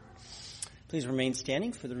Please remain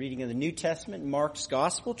standing for the reading of the New Testament, Mark's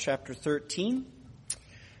Gospel, chapter 13,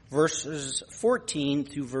 verses 14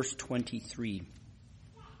 through verse 23.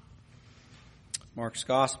 Mark's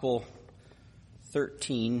Gospel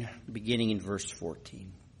 13, beginning in verse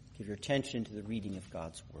 14. Give your attention to the reading of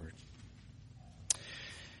God's Word.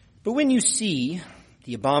 But when you see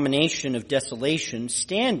the abomination of desolation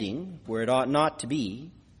standing where it ought not to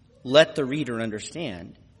be, let the reader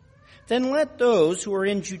understand. Then let those who are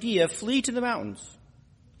in Judea flee to the mountains.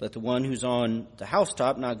 Let the one who's on the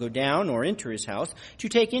housetop not go down or enter his house to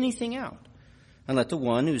take anything out. And let the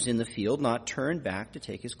one who's in the field not turn back to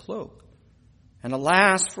take his cloak. And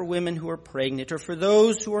alas for women who are pregnant or for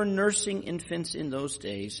those who are nursing infants in those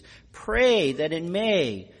days. Pray that it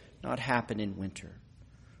may not happen in winter.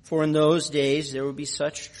 For in those days there will be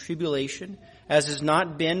such tribulation as has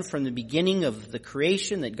not been from the beginning of the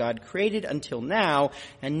creation that God created until now,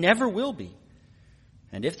 and never will be.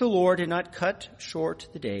 And if the Lord had not cut short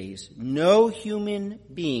the days, no human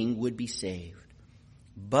being would be saved.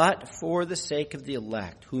 But for the sake of the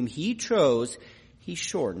elect, whom he chose, he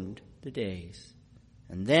shortened the days.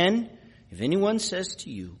 And then, if anyone says to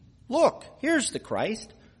you, "Look, here's the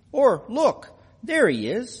Christ," or "Look, there he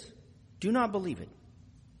is," do not believe it.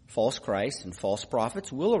 False Christs and false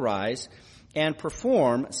prophets will arise and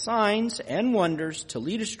perform signs and wonders to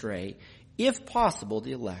lead astray, if possible,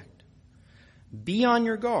 the elect. Be on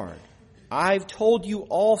your guard. I've told you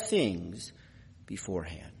all things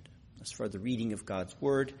beforehand. As for the reading of God's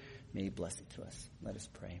Word, may He bless it to us. Let us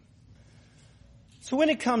pray. So when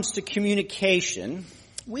it comes to communication,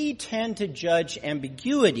 we tend to judge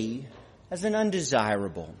ambiguity as an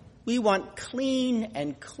undesirable. We want clean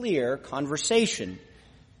and clear conversation.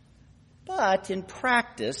 But in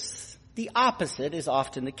practice, the opposite is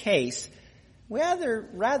often the case. We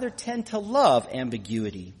rather tend to love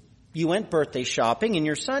ambiguity. You went birthday shopping and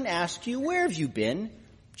your son asked you, "Where have you been?"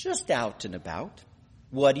 "Just out and about."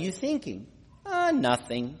 "What are you thinking?"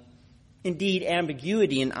 Nothing." Indeed,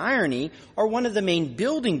 ambiguity and irony are one of the main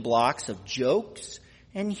building blocks of jokes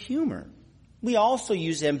and humor. We also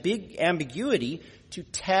use ambiguity to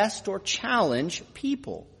test or challenge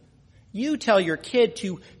people. You tell your kid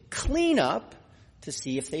to clean up to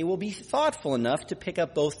see if they will be thoughtful enough to pick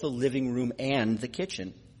up both the living room and the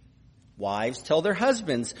kitchen. Wives tell their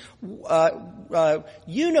husbands,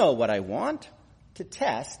 "You know what I want," to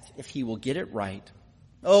test if he will get it right.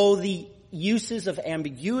 Oh, the uses of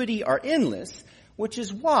ambiguity are endless, which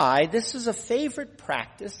is why this is a favorite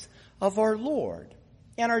practice of our Lord.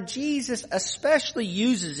 And our Jesus especially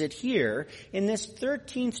uses it here in this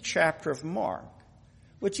 13th chapter of Mark,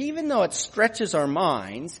 which even though it stretches our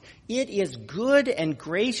minds, it is good and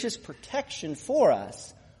gracious protection for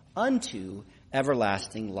us unto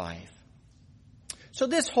everlasting life. So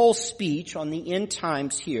this whole speech on the end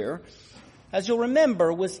times here, as you'll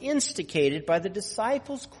remember, was instigated by the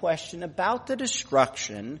disciples' question about the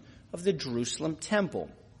destruction of the Jerusalem temple.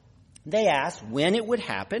 They asked when it would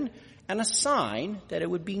happen and a sign that it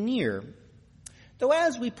would be near. Though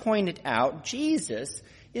as we pointed out, Jesus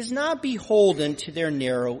is not beholden to their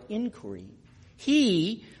narrow inquiry.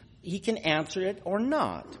 He can answer it or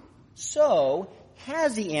not. So,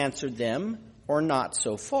 has he answered them or not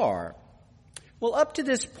so far? Well, up to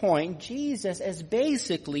this point, Jesus has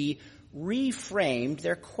basically reframed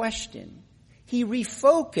their question. He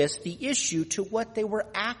refocused the issue to what they were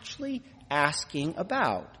actually asking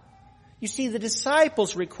about. You see, the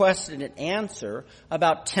disciples requested an answer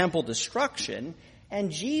about temple destruction,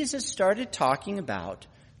 and Jesus started talking about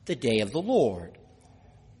the day of the Lord.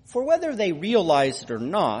 For whether they realized it or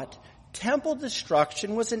not, temple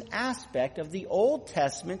destruction was an aspect of the Old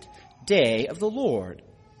Testament day of the Lord.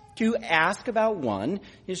 To ask about one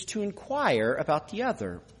is to inquire about the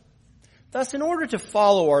other. Thus, in order to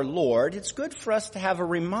follow our Lord, it's good for us to have a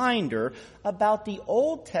reminder about the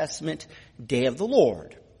Old Testament day of the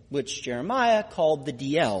Lord, which Jeremiah called the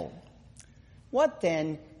DL. What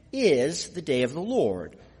then is the day of the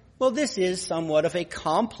Lord? Well, this is somewhat of a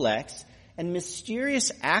complex and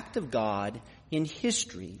mysterious act of God in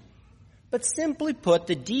history. But simply put,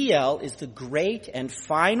 the DL is the great and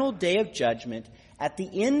final day of judgment at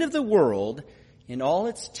the end of the world in all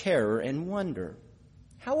its terror and wonder.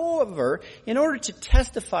 However, in order to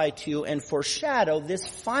testify to and foreshadow this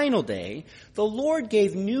final day, the Lord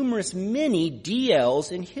gave many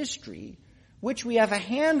DLs in history, which have a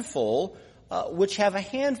handful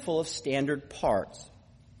of standard parts.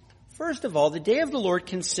 First of all, the day of the Lord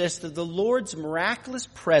consists of the Lord's miraculous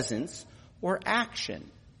presence or action.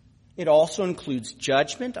 It also includes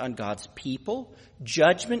judgment on God's people,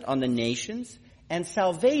 judgment on the nations, and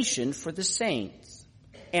salvation for the saints.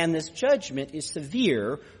 and this judgment is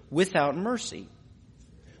severe without mercy.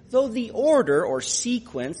 Though the order or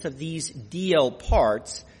sequence of these DL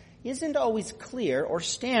parts isn't always clear or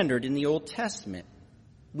standard in the Old Testament.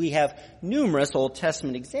 We have numerous Old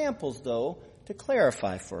Testament examples, though, to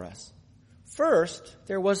clarify for us. First,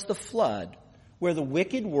 there was the flood, where the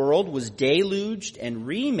wicked world was deluged and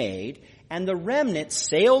remade, and the remnant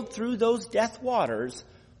sailed through those death waters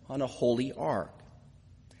on a holy ark.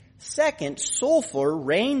 Second, sulfur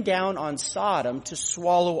rained down on Sodom to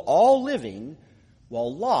swallow all living,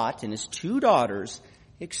 while Lot and his 2 daughters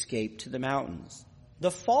escaped to the mountains.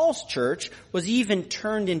 The false church was even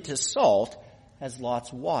turned into salt as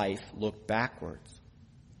Lot's wife looked backwards.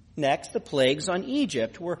 Next, the plagues on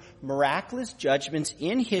Egypt were miraculous judgments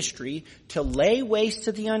in history to lay waste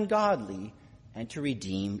to the ungodly and to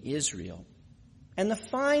redeem Israel. And the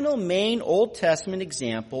final main Old Testament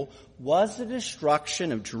example was the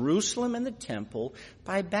destruction of Jerusalem and the temple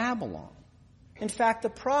by Babylon. In fact, the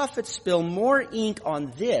prophets spill more ink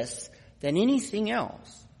on this than anything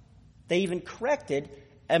else. They even corrected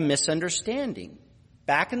a misunderstanding.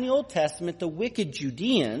 Back in the Old Testament, the wicked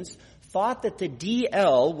Judeans thought that the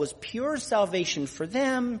DL was pure salvation for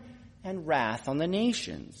them and wrath on the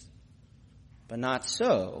nations. But not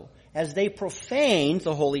so, as they profaned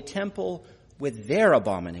the holy temple with their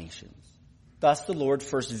abominations. Thus the Lord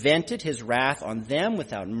first vented his wrath on them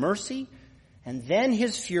without mercy, and then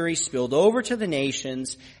his fury spilled over to the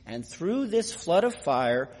nations, and through this flood of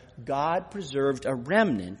fire, God preserved a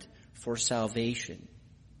remnant for salvation.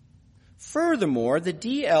 Furthermore, the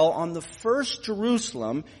DL on the first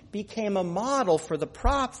Jerusalem became a model for the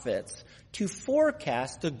prophets to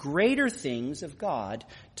forecast the greater things of God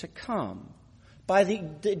to come. By the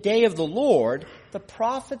day of the Lord, the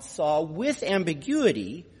prophets saw with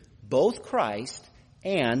ambiguity both Christ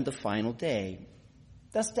and the final day.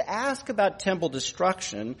 Thus, to ask about temple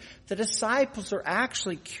destruction, the disciples are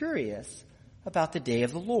actually curious about the day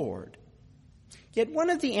of the Lord. Yet one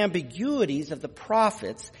of the ambiguities of the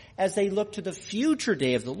prophets as they looked to the future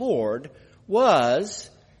day of the Lord was,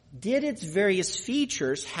 did its various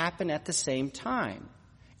features happen at the same time?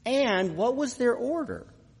 And what was their order?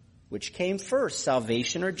 Which came first,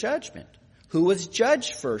 salvation or judgment? Who was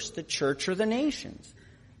judged first, the church or the nations?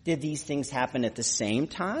 Did these things happen at the same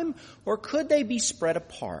time, or could they be spread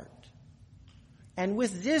apart? And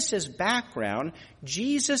with this as background,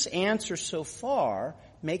 Jesus' answer so far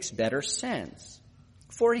makes better sense.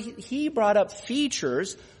 For he brought up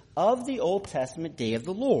features of the Old Testament day of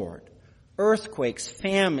the Lord. Earthquakes,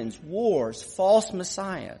 famines, wars, false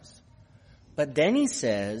messiahs. But then he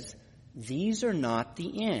says, these are not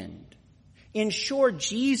the end. In short,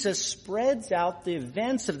 Jesus spreads out the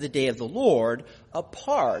events of the day of the Lord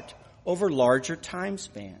apart over larger time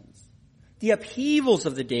spans. The upheavals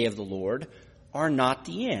of the day of the Lord are not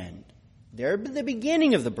the end. They're the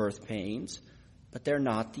beginning of the birth pains, but they're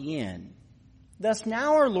not the end. Thus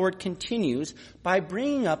now our Lord continues by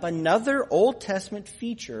bringing up another Old Testament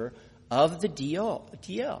feature of the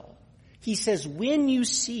DL. He says, when you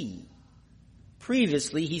see.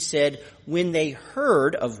 Previously he said, when they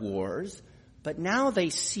heard of wars, but now they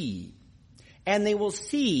see. And they will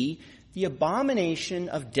see the abomination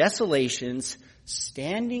of desolations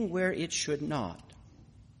standing where it should not.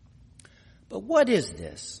 But what is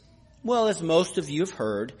this? Well, as most of you have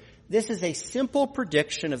heard, this is a simple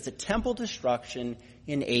prediction of the temple destruction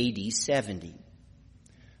in AD 70.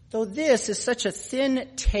 Though this is such a thin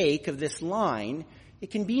take of this line,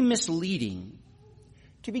 it can be misleading.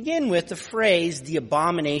 To begin with, the phrase, the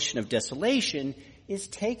abomination of desolation, is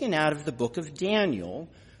taken out of the book of Daniel,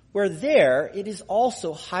 where there it is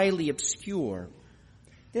also highly obscure.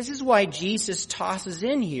 This is why Jesus tosses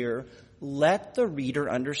in here, let the reader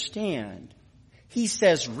understand. He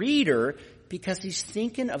says reader because he's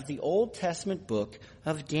thinking of the Old Testament book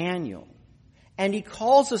of Daniel. And he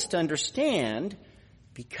calls us to understand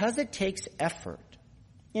because it takes effort.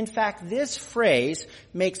 In fact, this phrase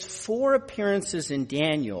makes 4 appearances in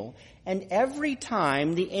Daniel, and every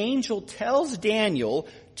time the angel tells Daniel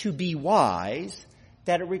to be wise,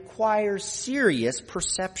 that it requires serious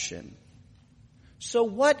perception. So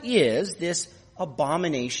what is this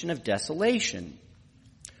abomination of desolation?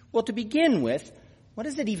 Well, to begin with, what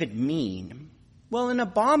does it even mean? Well, an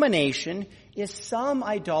abomination is some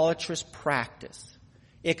idolatrous practice.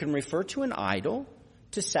 It can refer to an idol,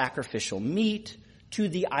 to sacrificial meat, to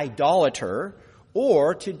the idolater,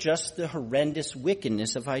 or to just the horrendous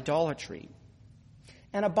wickedness of idolatry.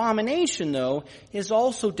 An abomination, though, is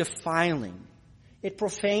also defiling. It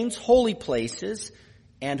profanes holy places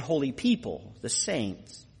and holy people, the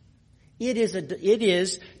saints. It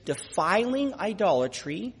is defiling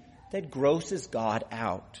idolatry that grosses God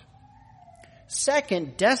out.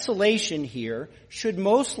 Second, desolation here should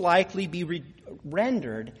most likely be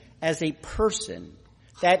rendered as a person,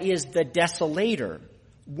 that is, the desolator,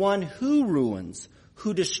 one who ruins,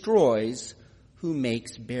 who destroys, who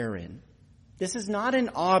makes barren. This is not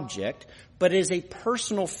an object, but is a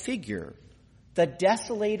personal figure, the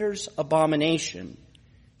desolator's abomination.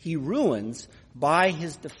 He ruins by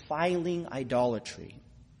his defiling idolatry.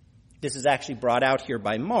 This is actually brought out here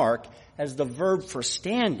by Mark as the verb for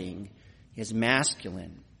standing is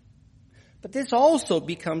masculine. But this also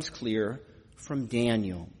becomes clear from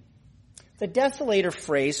Daniel. The desolator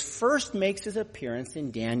phrase first makes its appearance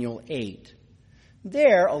in Daniel 8.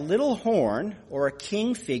 There, a little horn, or a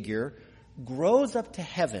king figure, grows up to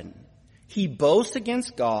heaven. He boasts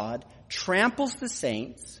against God, tramples the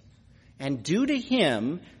saints, and due to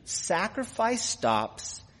him, sacrifice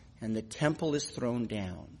stops and the temple is thrown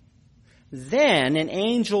down. Then an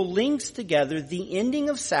angel links together the ending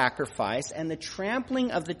of sacrifice and the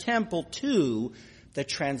trampling of the temple to the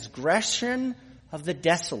transgression of the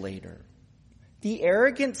desolator. The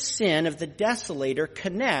arrogant sin of the desolator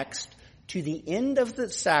connects to the end of the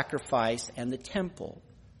sacrifice and the temple.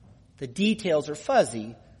 The details are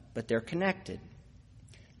fuzzy, but they're connected.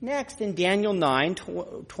 Next, in Daniel 9,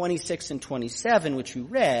 26 and 27, which we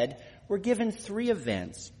read, we're given three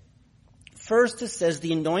events. First, it says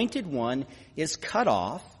the anointed one is cut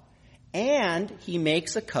off, and he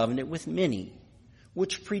makes a covenant with many,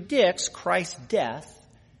 which predicts Christ's death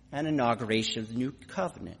and inauguration of the new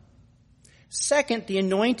covenant. Second, the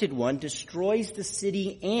anointed one destroys the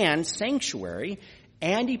city and sanctuary,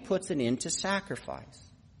 and he puts an end to sacrifice.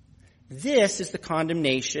 This is the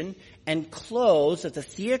condemnation and close of the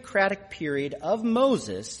theocratic period of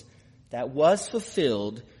Moses that was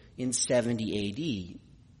fulfilled in 70 AD.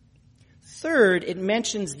 Third, it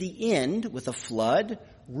mentions the end with a flood,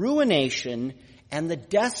 ruination, and the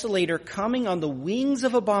desolator coming on the wings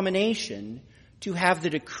of abomination to have the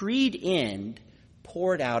decreed end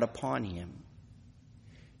poured out upon him.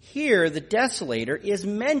 Here, the desolator is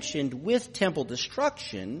mentioned with temple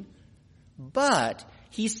destruction, but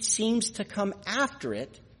he seems to come after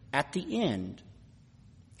it at the end.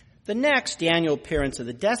 The next Daniel appearance of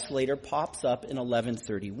the desolator pops up in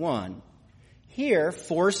 1131. Here,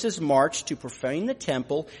 forces march to profane the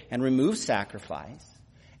temple and remove sacrifice.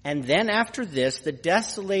 And then after this, the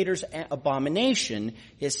desolator's abomination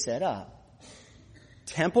is set up.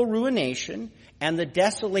 Temple ruination and the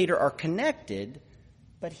desolator are connected,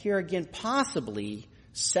 but here again possibly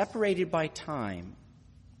separated by time.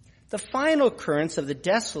 The final occurrence of the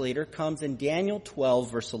desolator comes in Daniel 12,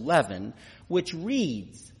 verse 11, which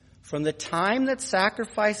reads, "From the time that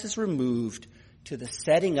sacrifice is removed to the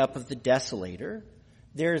setting up of the desolator,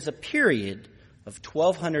 there is a period of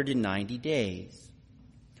 1,290 days.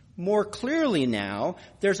 More clearly now,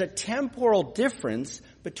 there's a temporal difference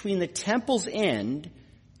between the temple's end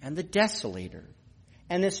and the desolator.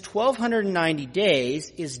 And this 1,290 days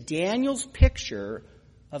is Daniel's picture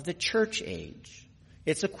of the church age.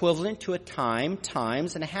 It's equivalent to a time,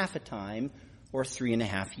 times, and a half a time, or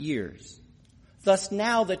 3.5 years. Thus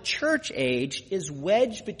now the church age is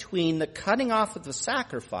wedged between the cutting off of the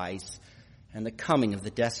sacrifice and the coming of the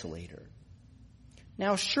desolator.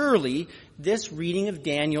 Now surely this reading of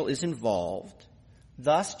Daniel is involved.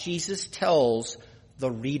 Thus Jesus tells the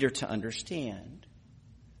reader to understand.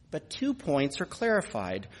 But 2 points are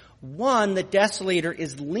clarified. One, the desolator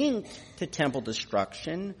is linked to temple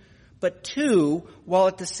destruction, but 2, while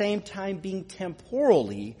at the same time being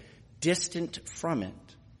temporally distant from it.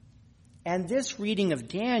 And this reading of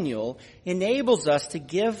Daniel enables us to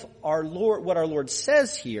give our Lord, what our Lord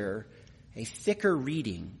says here, a thicker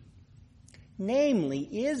reading. Namely,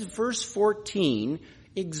 is verse 14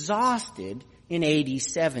 exhausted in AD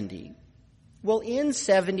 70? Well, in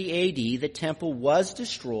 70 AD, the temple was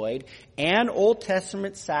destroyed and Old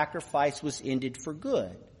Testament sacrifice was ended for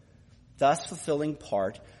good, thus fulfilling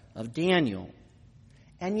part of Daniel.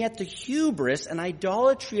 And yet the hubris and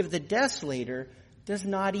idolatry of the desolator does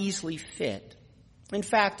not easily fit. In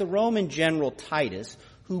fact, the Roman general Titus,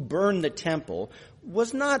 who burned the temple,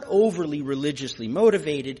 was not overly religiously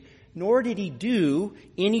motivated, nor did he do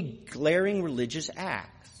any glaring religious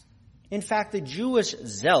acts. In fact, the Jewish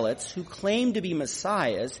zealots who claimed to be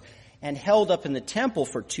messiahs and held up in the temple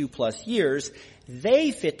for 2+ years,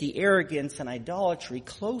 they fit the arrogance and idolatry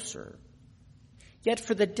closer. Yet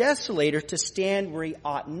for the desolator to stand where he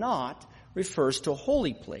ought not refers to a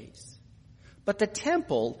holy place. But the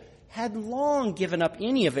temple had long given up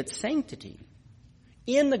any of its sanctity.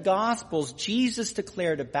 In the Gospels, Jesus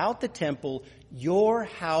declared about the temple, "Your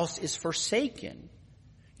house is forsaken."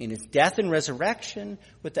 In his death and resurrection,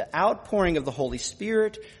 with the outpouring of the Holy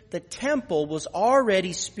Spirit, the temple was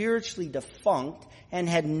already spiritually defunct and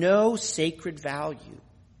had no sacred value.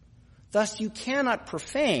 Thus, you cannot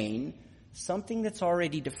profane something that's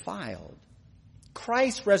already defiled.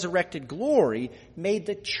 Christ's resurrected glory made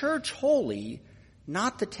the church holy,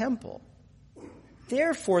 not the temple.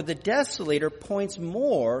 Therefore, the desolator points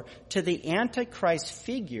more to the Antichrist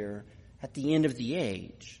figure at the end of the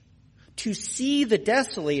age. To see the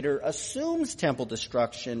desolator assumes temple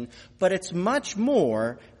destruction, but it's much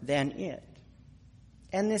more than it.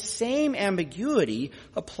 And this same ambiguity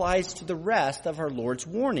applies to the rest of our Lord's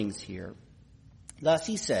warnings here. Thus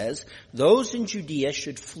he says, those in Judea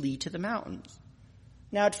should flee to the mountains.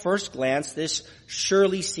 Now at first glance, this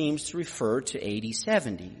surely seems to refer to AD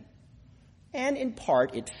 70. And in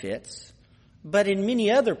part it fits, but in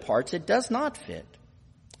many other parts it does not fit.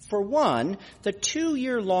 For one, the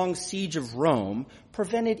 2-year-long siege of Rome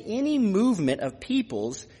prevented any movement of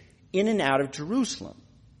peoples in and out of Jerusalem.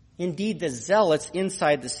 Indeed, the zealots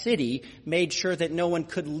inside the city made sure that no one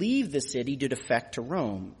could leave the city to defect to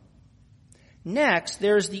Rome. Next,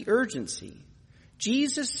 there is the urgency.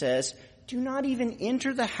 Jesus says, do not even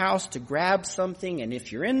enter the house to grab something, and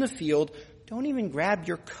if you're in the field, don't even grab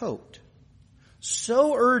your coat.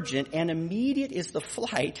 So urgent and immediate is the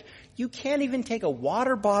flight, you can't even take a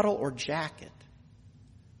water bottle or jacket.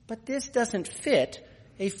 But this doesn't fit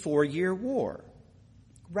a 4-year war.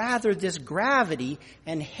 Rather, this gravity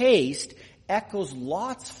and haste echoes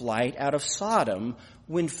Lot's flight out of Sodom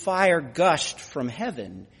when fire gushed from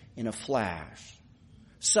heaven in a flash.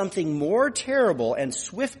 Something more terrible and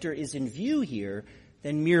swifter is in view here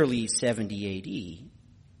than merely 70 AD.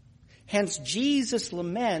 Hence, Jesus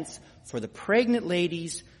laments for the pregnant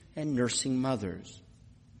ladies and nursing mothers.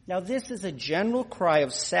 Now, this is a general cry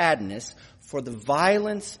of sadness for the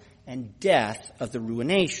violence and death of the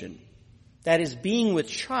ruination. That is, being with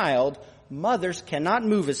child, mothers cannot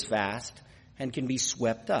move as fast and can be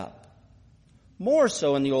swept up. More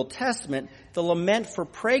so in the Old Testament, the lament for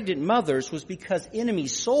pregnant mothers was because enemy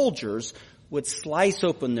soldiers would slice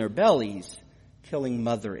open their bellies, killing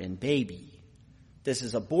mother and baby. This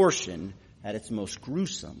is abortion at its most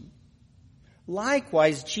gruesome.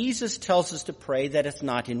 Likewise, Jesus tells us to pray that it's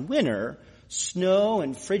not in winter. Snow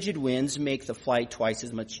and frigid winds make the flight twice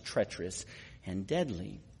as much treacherous and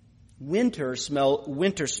deadly. Winter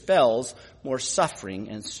spells more suffering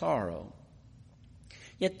and sorrow.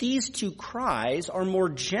 Yet these two cries are more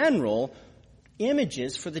general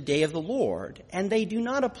images for the day of the Lord, and they do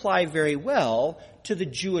not apply very well to the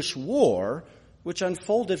Jewish war, which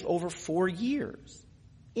unfolded over 4 years.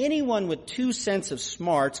 Anyone with 2 cents of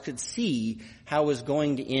smarts could see how it was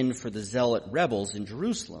going to end for the zealot rebels in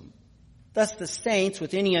Jerusalem. Thus the saints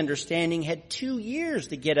with any understanding had 2 years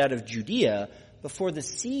to get out of Judea before the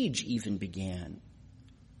siege even began.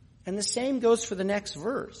 And the same goes for the next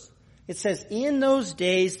verse. It says, in those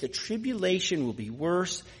days the tribulation will be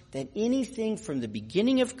worse than anything from the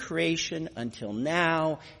beginning of creation until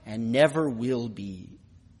now, and never will be.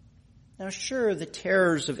 Now sure, the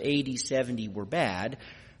terrors of AD 70 were bad,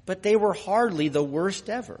 but they were hardly the worst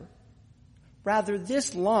ever. Rather,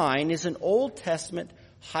 this line is an Old Testament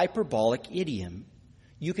hyperbolic idiom.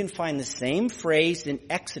 You can find the same phrase in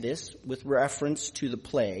Exodus with reference to the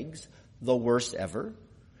plagues, the worst ever.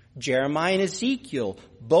 Jeremiah and Ezekiel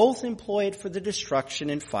both employ it for the destruction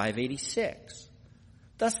in 586.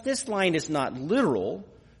 Thus, this line is not literal,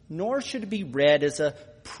 nor should it be read as a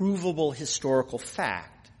provable historical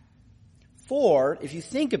fact. For, if you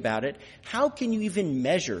think about it, how can you even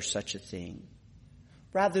measure such a thing?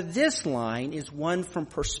 Rather, this line is one from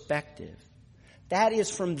perspective. That is,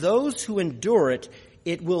 from those who endure it,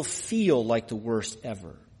 it will feel like the worst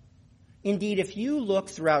ever. Indeed, if you look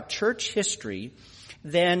throughout church history,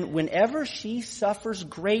 then whenever she suffers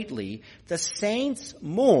greatly, the saints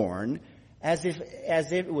mourn as if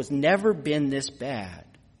it was never been this bad.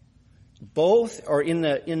 Both are in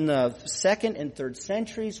the 2nd and 3rd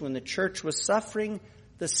centuries when the church was suffering,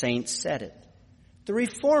 the saints said it. The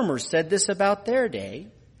reformers said this about their day,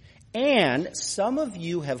 and some of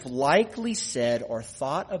you have likely said or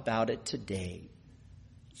thought about it today.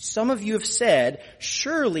 Some of you have said,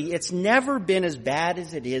 surely it's never been as bad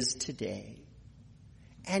as it is today.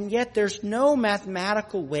 And yet there's no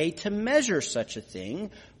mathematical way to measure such a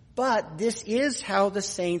thing, but this is how the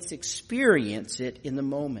saints experience it in the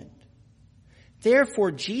moment. Therefore,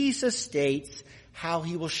 Jesus states how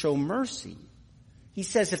he will show mercy. He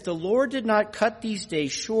says, if the Lord did not cut these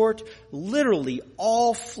days short, literally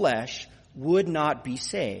all flesh would not be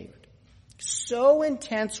saved. So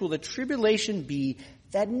intense will the tribulation be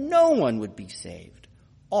that no one would be saved.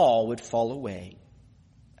 All would fall away.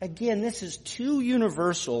 Again, this is too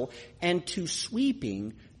universal and too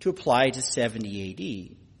sweeping to apply to 70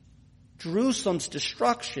 A.D. Jerusalem's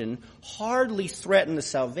destruction hardly threatened the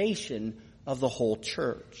salvation of the whole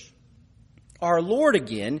church. Our Lord,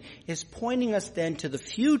 again, is pointing us then to the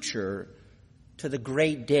future, to the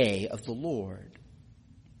great day of the Lord.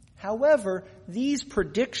 However, these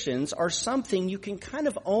predictions are something you can kind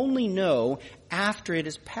of only know after it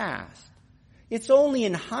has passed. It's only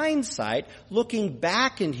in hindsight, looking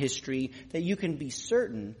back in history, that you can be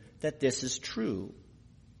certain that this is true.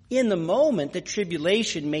 In the moment, the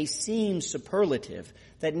tribulation may seem superlative,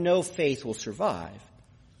 that no faith will survive.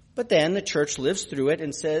 But then the church lives through it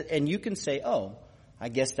and you can say, oh, I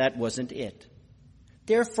guess that wasn't it.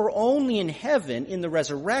 Therefore, only in heaven, in the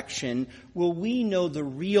resurrection, will we know the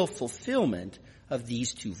real fulfillment of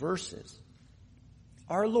these two verses.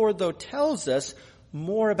 Our Lord, though, tells us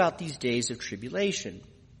more about these days of tribulation.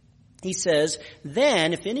 He says,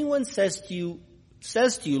 then if anyone says to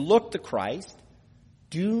you, look, the Christ,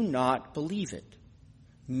 do not believe it.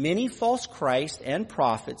 Many false Christs and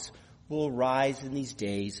prophets will arise in these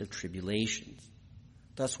days of tribulations.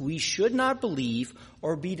 Thus we should not believe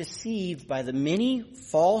or be deceived by the many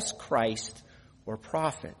false Christs or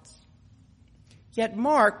prophets. Yet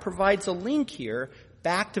Mark provides a link here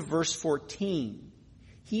back to verse 14.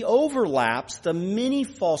 He overlaps the many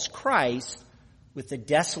false Christs with the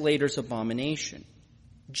desolator's abomination.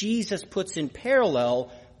 Jesus puts in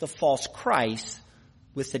parallel the false Christ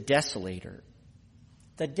with the desolator.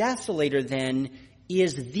 The desolator, then,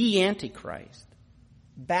 is the Antichrist.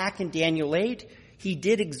 Back in Daniel 8, he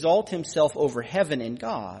did exalt himself over heaven and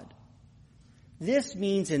God. This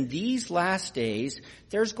means in these last days,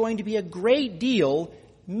 there's going to be a great deal,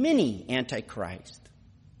 many Antichrist.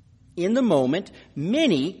 In the moment,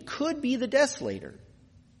 many could be the desolator,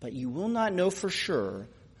 but you will not know for sure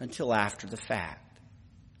until after the fact.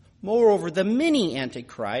 Moreover, the many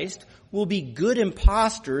Antichrist will be good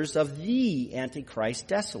impostors of the Antichrist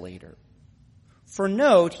desolator. For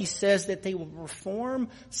note, he says that they will perform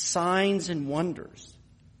signs and wonders.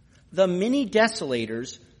 The many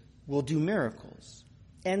desolators will do miracles.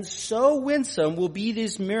 And so winsome will be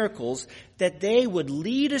these miracles that they would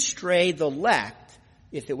lead astray the elect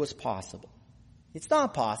if it was possible. It's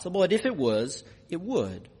not possible, but if it was, it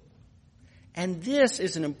would. And this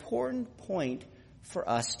is an important point for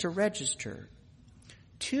us to register.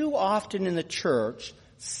 Too often in the church,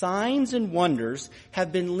 signs and wonders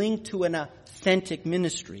have been linked to an authentic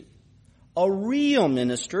ministry. A real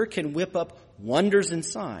minister can whip up wonders and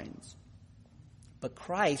signs. But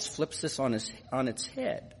Christ flips this on its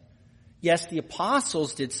head. Yes, the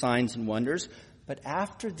apostles did signs and wonders, but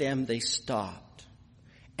after them they stopped.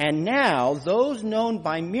 And now those known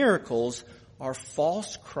by miracles are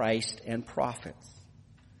false Christ and prophets.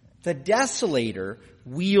 The desolator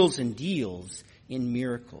wheels and deals in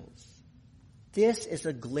miracles. This is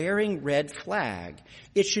a glaring red flag.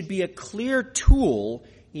 It should be a clear tool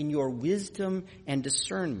in your wisdom and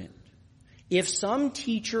discernment. If some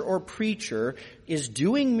teacher or preacher is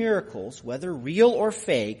doing miracles, whether real or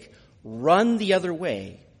fake, run the other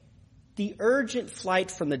way. The urgent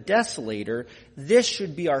flight from the desolator, this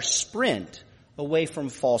should be our sprint away from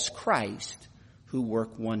false Christ who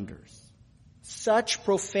work wonders. Such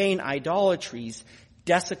profane idolatries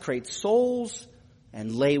desecrate souls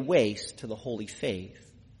and lay waste to the holy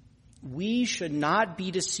faith. We should not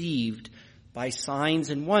be deceived by signs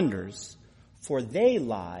and wonders, for they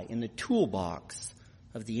lie in the toolbox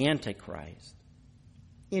of the Antichrist.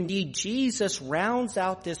 Indeed, Jesus rounds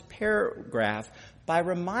out this paragraph by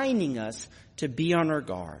reminding us to be on our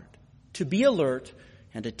guard, to be alert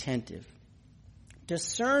and attentive.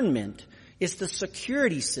 Discernment is the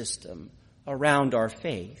security system around our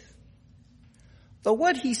faith. Though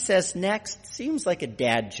what he says next seems like a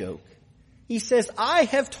dad joke. He says, I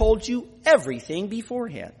have told you everything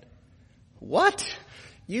beforehand. What?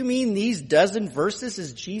 You mean these dozen verses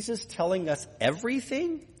is Jesus telling us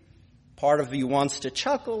everything? Part of you wants to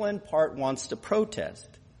chuckle and part wants to protest.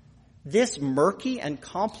 This murky and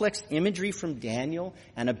complex imagery from Daniel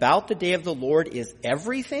and about the day of the Lord is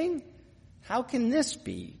everything? How can this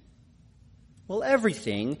be? Well,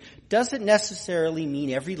 everything doesn't necessarily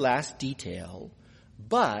mean every last detail,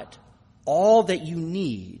 but all that you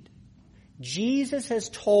need. Jesus has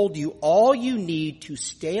told you all you need to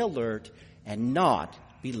stay alert and not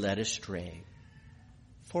be led astray.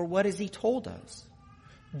 For what has he told us?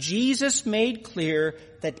 Jesus made clear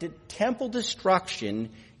that the temple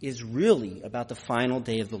destruction is really about the final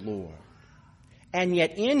day of the Lord. And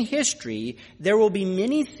yet in history, there will be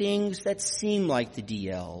many things that seem like the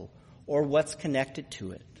DL or what's connected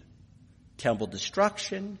to it. Temple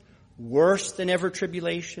destruction, worse than ever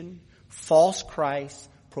tribulation, false Christs,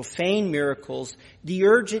 profane miracles, the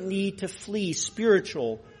urgent need to flee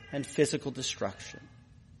spiritual and physical destruction.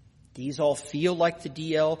 These all feel like the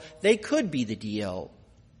DL. They could be the DL,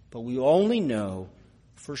 but we only know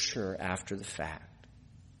for sure after the fact.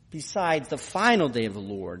 Besides, the final day of the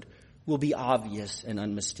Lord will be obvious and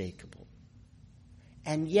unmistakable.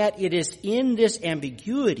 And yet it is in this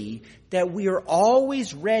ambiguity that we are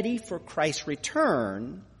always ready for Christ's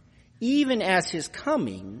return, even as his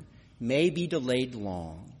coming may be delayed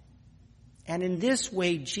long. And in this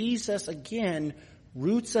way, Jesus again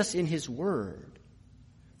roots us in his word.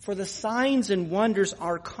 For the signs and wonders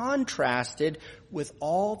are contrasted with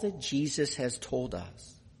all that Jesus has told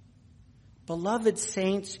us. Beloved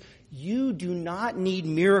saints, you do not need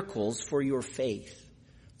miracles for your faith,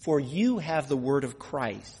 for you have the word of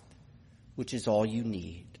Christ, which is all you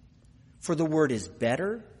need. For the word is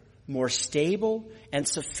better, more stable, and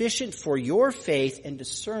sufficient for your faith and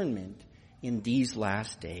discernment in these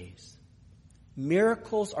last days.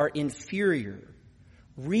 Miracles are inferior.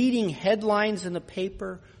 Reading headlines in the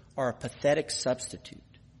paper are a pathetic substitute.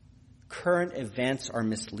 Current events are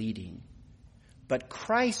misleading. But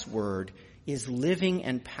Christ's word is living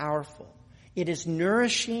and powerful. It is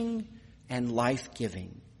nourishing and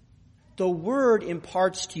life-giving. The word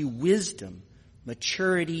imparts to you wisdom,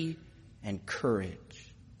 maturity, and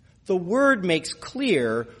courage. The word makes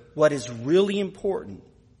clear what is really important: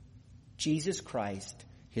 Jesus Christ,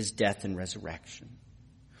 his death and resurrection.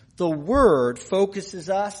 The word focuses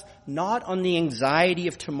us not on the anxiety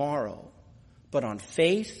of tomorrow, but on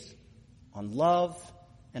faith, on love,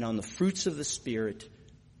 and on the fruits of the Spirit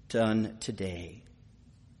done today.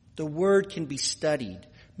 The word can be studied,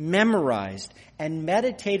 memorized, and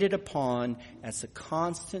meditated upon as a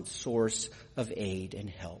constant source of aid and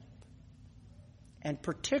help. And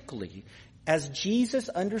particularly, as Jesus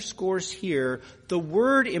underscores here, the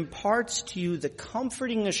word imparts to you the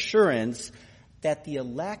comforting assurance that the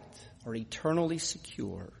elect are eternally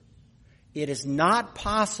secure. It is not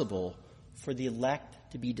possible for the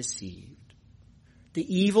elect to be deceived.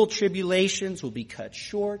 The evil tribulations will be cut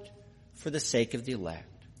short for the sake of the elect.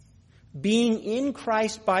 Being in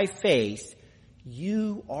Christ by faith,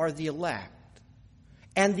 you are the elect.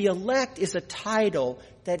 And the elect is a title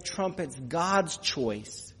that trumpets God's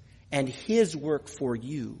choice and his work for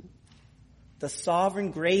you. The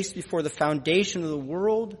sovereign grace before the foundation of the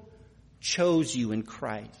world chose you in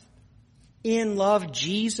Christ. In love,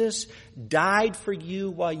 Jesus died for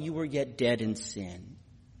you while you were yet dead in sin.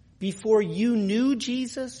 Before you knew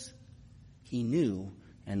Jesus, he knew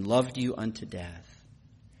and loved you unto death.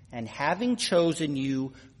 And having chosen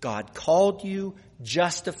you, God called you,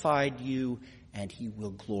 justified you, and he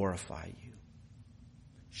will glorify you.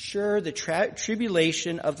 Sure, the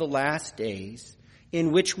tribulation of the last days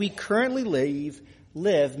in which we currently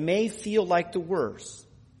live may feel like the worst.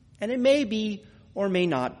 And it may be or may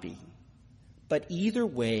not be. But either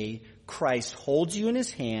way, Christ holds you in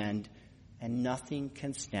his hand and nothing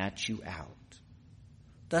can snatch you out.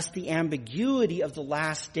 Thus, the ambiguity of the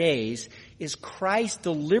last days is Christ's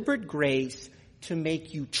deliberate grace to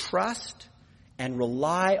make you trust and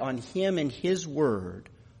rely on him and his word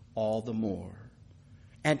all the more,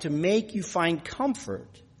 and to make you find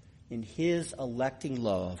comfort in his electing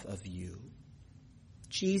love of you.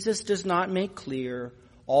 Jesus does not make clear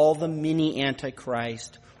all the mini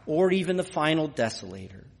Antichrist or even the final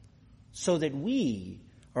desolator, so that we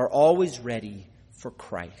are always ready for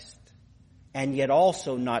Christ, and yet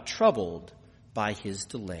also not troubled by his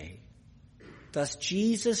delay. Thus,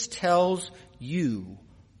 Jesus tells you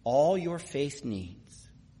all your faith needs.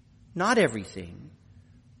 Not everything,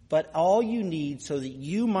 but all you need so that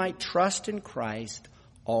you might trust in Christ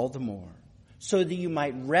all the more, so that you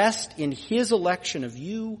might rest in his election of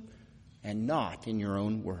you and not in your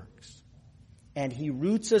own works. And he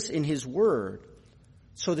roots us in his word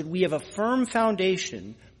so that we have a firm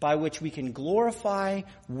foundation by which we can glorify,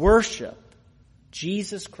 worship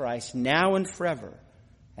Jesus Christ now and forever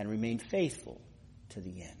and remain faithful to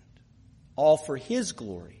the end. All for his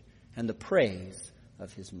glory and the praise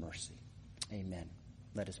of his mercy. Amen.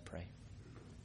 Let us pray.